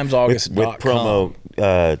 5timesaugust.com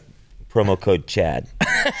with promo code Chad.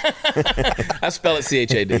 I spell it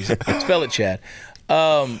CHAD. Spell it Chad.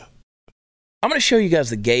 I'm going to show you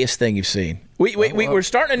guys the gayest thing you've seen. We're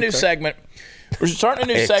starting a new segment. We're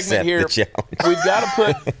starting a new segment here. We've got to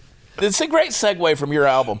put. It's a great segue from your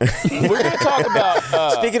album. We're going to talk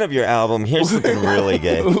about... Speaking of your album, here's something really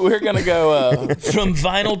gay. We're going to go from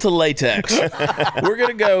vinyl to latex. We're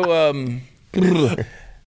going to go...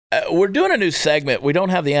 we're doing a new segment. We don't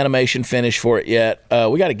have the animation finished for it yet.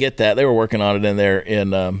 We got to get that. They were working on it in there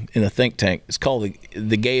in the think tank. It's called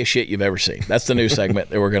the gayest shit you've ever seen. That's the new segment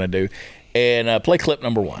that we're going to do. And play clip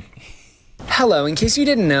number 1. Hello, in case you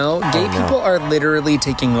didn't know, gay people are literally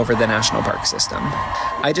taking over the national park system.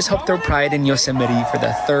 I just helped throw Pride in Yosemite for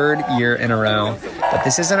the 3rd year in a row. But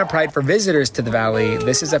this isn't a Pride for visitors to the valley,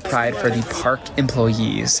 this is a Pride for the park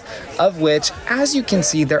employees, of which, as you can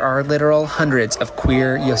see, there are literal hundreds of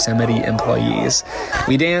queer Yosemite employees.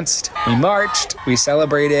 We danced, we marched, we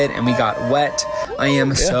celebrated, and we got wet. I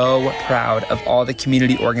am so proud of all the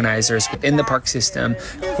community organizers within the park system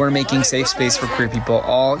who are making safe space for queer people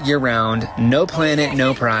all year round. No planet,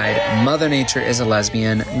 no pride. Mother Nature is a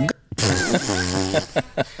lesbian.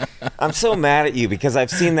 I'm so mad at you because I've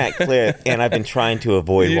seen that clip and I've been trying to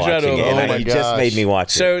avoid watching it. And you just made me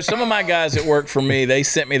watch it. So some of my guys that work for me, they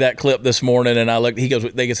sent me that clip this morning, and I looked.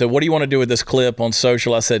 They said, "What do you want to do with this clip on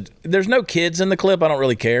social?" I said, "There's no kids in the clip. I don't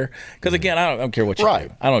really care because again, I don't care what you do.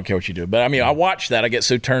 I don't care what you do. But I mean, I watch that. I get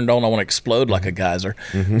so turned on. I want to explode like a geyser.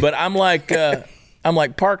 But I'm like.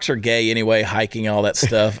 Parks are gay anyway, hiking, all that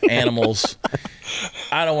stuff, animals.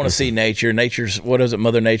 I don't want to see nature. Nature's, what is it,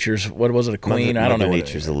 Mother Nature's, what was it, a queen? I don't know. Mother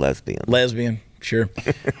Nature's a lesbian. Lesbian, sure.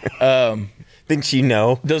 Didn't you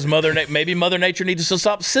know? Does maybe Mother Nature needs to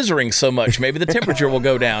stop scissoring so much? Maybe the temperature will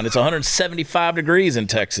go down. It's 175 degrees in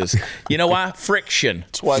Texas. You know why? Friction.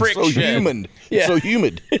 That's why it's so humid. Yeah. It's so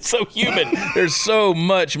humid. It's so humid. There's so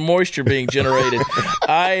much moisture being generated.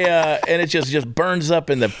 And it just burns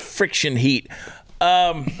up in the friction heat.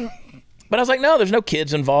 But I was like, no, there's no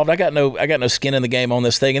kids involved. I got no skin in the game on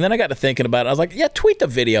this thing. And then I got to thinking about it. I was like, yeah, tweet the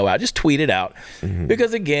video out. Just tweet it out.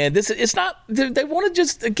 Because again, it's not, they want to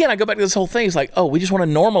just, again, I go back to this whole thing. It's like, oh, we just want to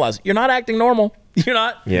normalize it. You're not acting normal. You're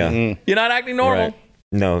not. Yeah. You're not acting normal. Right.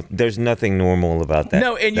 No, there's nothing normal about that.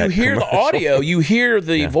 No, and you hear the audio, you hear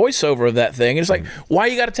the voiceover of that thing. And it's like, why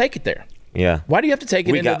you got to take it there? Yeah. Why do you have to take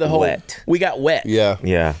it into the whole? Wet. We got wet. Yeah.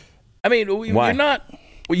 Yeah. I mean, you're not.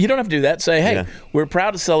 Well, you don't have to do that. Say, hey, we're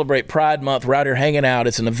proud to celebrate Pride Month. We're out here hanging out.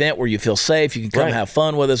 It's an event where you feel safe. You can come have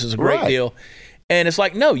fun with us. It's a great deal. And it's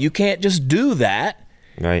like, no, you can't just do that.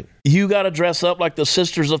 Right. You got to dress up like the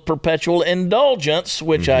Sisters of Perpetual Indulgence,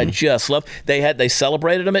 which I just love. They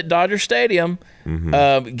celebrated them at Dodger Stadium.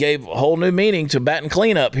 Gave a whole new meaning to bat and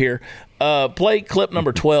clean up here. Play clip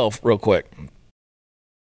number 12 real quick.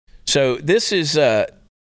 So this is Dodger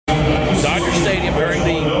Stadium during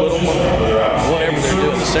the little whatever they're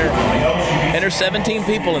doing, the ceremony. And there's 17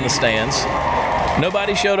 people in the stands.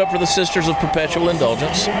 Nobody showed up for the Sisters of Perpetual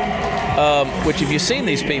Indulgence, which if you've seen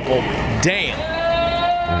these people, damn.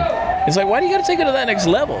 It's like, why do you got to take it to that next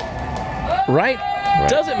level? Right?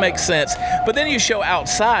 Doesn't make sense. But then you show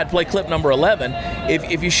outside, play clip number 11.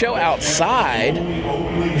 If you show outside,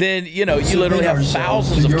 then, you literally have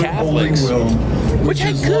thousands of Catholics. Which,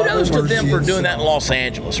 hey, kudos to them for doing that in Los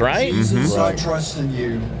Angeles, right? Jesus, I trust in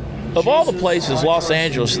you. Of all the places, Los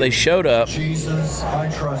Angeles, they showed up. Jesus, I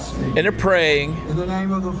trust in you. And they're praying. In the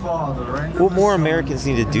name of the Father, and well, more Americans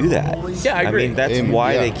need to do that. Yeah, I agree. I mean, that's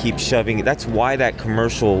why they keep shoving it. That's why that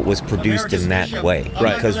commercial was produced in that way.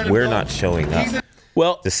 Right. Because we're not showing up.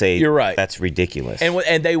 Well, to say you're right. That's ridiculous.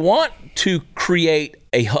 And they want to create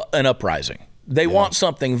an uprising. They want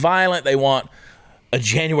something violent. They want a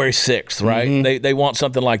January 6th, right? They want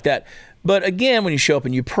something like that. But again, when you show up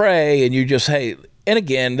and you pray and you just, hey, and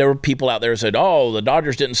again, there were people out there who said, oh, the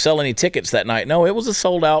Dodgers didn't sell any tickets that night. No, it was a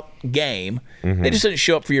sold-out game. They just didn't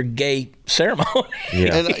show up for your gay ceremony.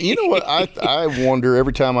 Yeah. And you know what? I wonder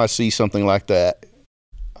every time I see something like that,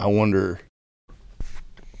 I wonder,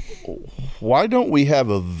 why don't we have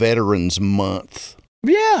a Veterans Month?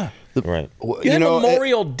 Yeah. Right. You know,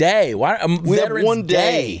 Memorial Day. Why we Veterans have one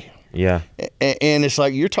day. Yeah. And it's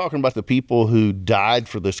like you're talking about the people who died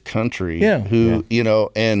for this country. Yeah.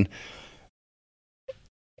 And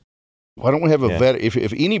why don't we have a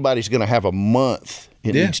if anybody's going to have a month,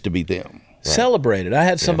 it needs to be them. Right. Celebrate it. I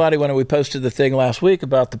had somebody when we posted the thing last week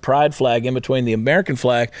about the pride flag in between the American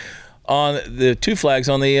flag on the two flags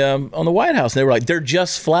on the White House. And they were like, they're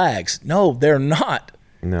just flags. No, they're not.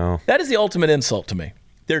 No. That is the ultimate insult to me.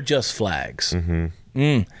 They're just flags.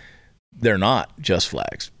 They're not just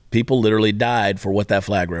flags. People literally died for what that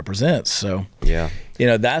flag represents. So,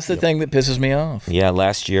 that's the thing that pisses me off. Yeah,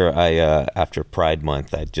 last year after Pride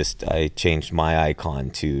Month, I changed my icon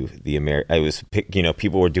to the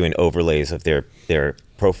people were doing overlays of their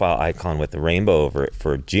profile icon with the rainbow over it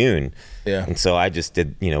for June. Yeah. And so I just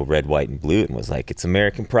did, red, white, and blue and was like, it's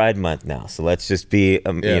American Pride Month now. So let's just be,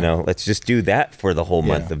 let's just do that for the whole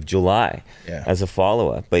month of July as a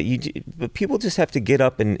follow-up. But people just have to get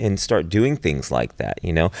up and start doing things like that,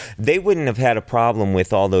 They wouldn't have had a problem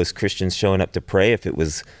with all those Christians showing up to pray if it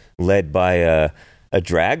was led by a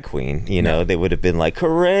drag queen, They would have been like,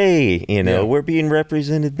 hooray, we're being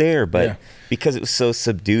represented there. But because it was so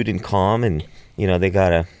subdued and calm and, they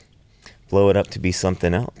gotta blow it up to be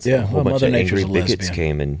something else. Yeah, a whole well, bunch Mother of Nature's angry a bigots lesbian.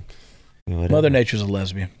 came and whatever. Mother Nature's a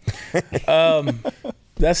lesbian.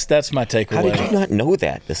 That's my takeaway. How did you not know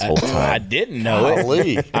that this whole time? I didn't know it.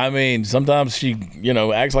 Golly. I mean, sometimes she,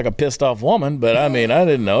 acts like a pissed off woman, but I mean, I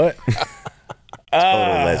didn't know it.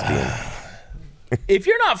 Total lesbian. If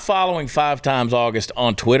you're not following 5 Times August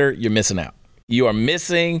on Twitter, you're missing out. You are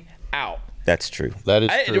missing out. That's true. That is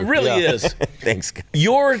true. It really is. Thanks, guys.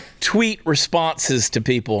 Your tweet responses to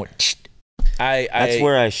people, That's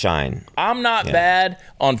where I shine. I'm not bad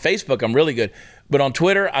on Facebook. I'm really good. But on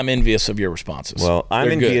Twitter, I'm envious of your responses. Well, I'm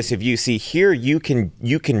They're envious good. of you. See, here you can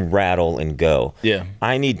rattle and go. Yeah.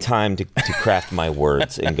 I need time to craft my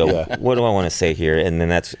words and go. What do I want to say here? And then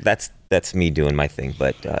that's me doing my thing.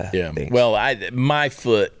 But Yeah. thanks. Well, my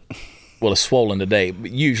foot, it's swollen today,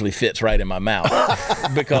 but usually fits right in my mouth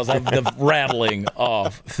because of the rattling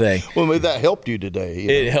off thing. Well, maybe that helped you today.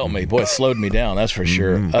 It helped me. Boy, it slowed me down, that's for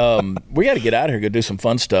sure. We got to get out of here, go do some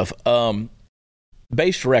fun stuff.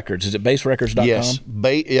 Based Records, is it basedrecords.com? Yes.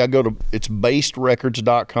 It's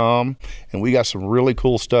basedrecords.com, and we got some really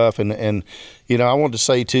cool stuff. And I want to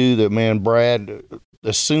say too that, man, Brad,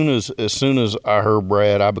 as soon as I heard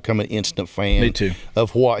Brad, I become an instant fan. Me too.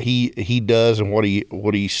 Of what he does and what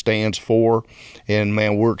he stands for. And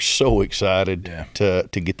man, we're so excited to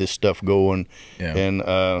get this stuff going. Yeah. And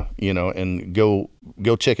and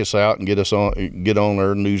go check us out and get on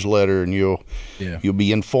our newsletter, and you'll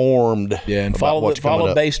be informed. Yeah, and about what's coming follow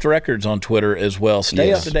up. Based Records on Twitter as well.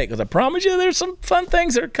 Stay up to date because I promise you there's some fun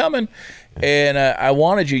things that are coming. And I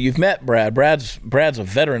wanted you've met Brad. Brad's a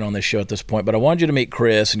veteran on this show at this point, but I wanted you to meet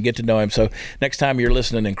Chris and get to know him. So next time you're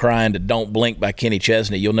listening and crying to Don't Blink by Kenny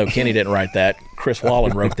Chesney, you'll know Kenny didn't write that. Chris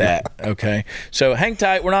Wallen wrote that, okay? So hang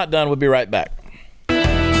tight. We're not done. We'll be right back.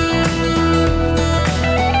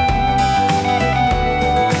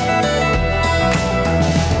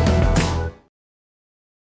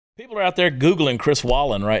 People are out there Googling Chris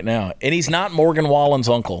Wallen right now, and he's not Morgan Wallen's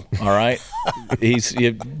uncle, all right?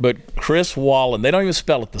 But Chris Wallen, they don't even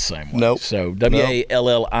spell it the same way. Nope. So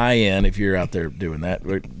Wallin, if you're out there doing that.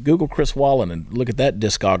 But Google Chris Wallen and look at that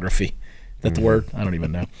discography. Is that the word? I don't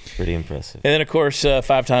even know. Pretty impressive. And then, of course,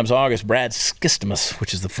 5 Times August, Brad Skistimus,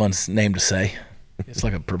 which is the fun name to say. It's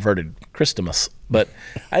like a perverted Christmas, but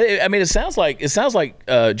I mean, it sounds like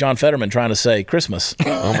John Fetterman trying to say Christmas.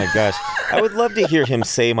 Oh my gosh, I would love to hear him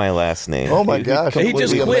say my last name. Oh my gosh, He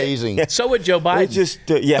just completely quit. amazing. So would Joe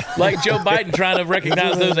Biden. Like Joe Biden trying to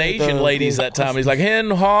recognize those Asian ladies that time. He's like,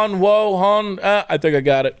 Hen, Han, Wo, Han. I think I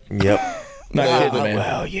got it. Yep. Not kidding, man.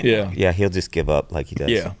 Well, yeah, he'll just give up like he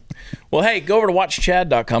does. Yeah. Well, hey, go over to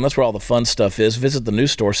watchchad.com. That's where all the fun stuff is. Visit the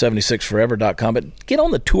news store, 76forever.com. But get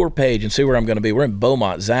on the tour page and see where I'm going to be. We're in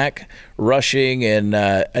Beaumont. Zach Rushing and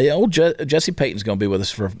old Jesse Payton's going to be with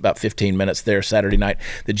us for about 15 minutes there Saturday night.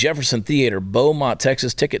 The Jefferson Theater, Beaumont,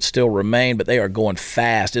 Texas. Tickets still remain, but they are going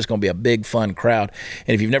fast. It's going to be a big, fun crowd.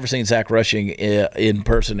 And if you've never seen Zach Rushing in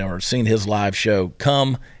person or seen his live show,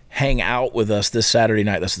 come hang out with us this Saturday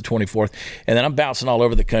night. That's the 24th. And then I'm bouncing all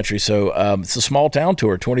over the country. So it's a small town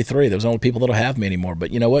tour, 23. There's only people that'll have me anymore.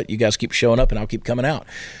 But you know what? You guys keep showing up and I'll keep coming out.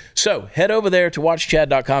 So head over there to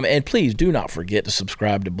watchchad.com. And please do not forget to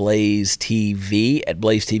subscribe to Blaze TV at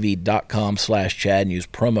blazetv.com/Chad and use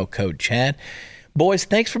promo code Chad. Boys,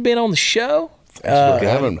 thanks for being on the show. Thanks for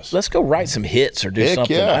having us. Let's go write some hits or do Heck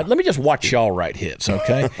something. yeah. Let me just watch y'all write hits,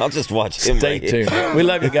 okay? I'll just watch him. Stay tuned. We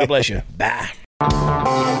love you. God bless you. Bye.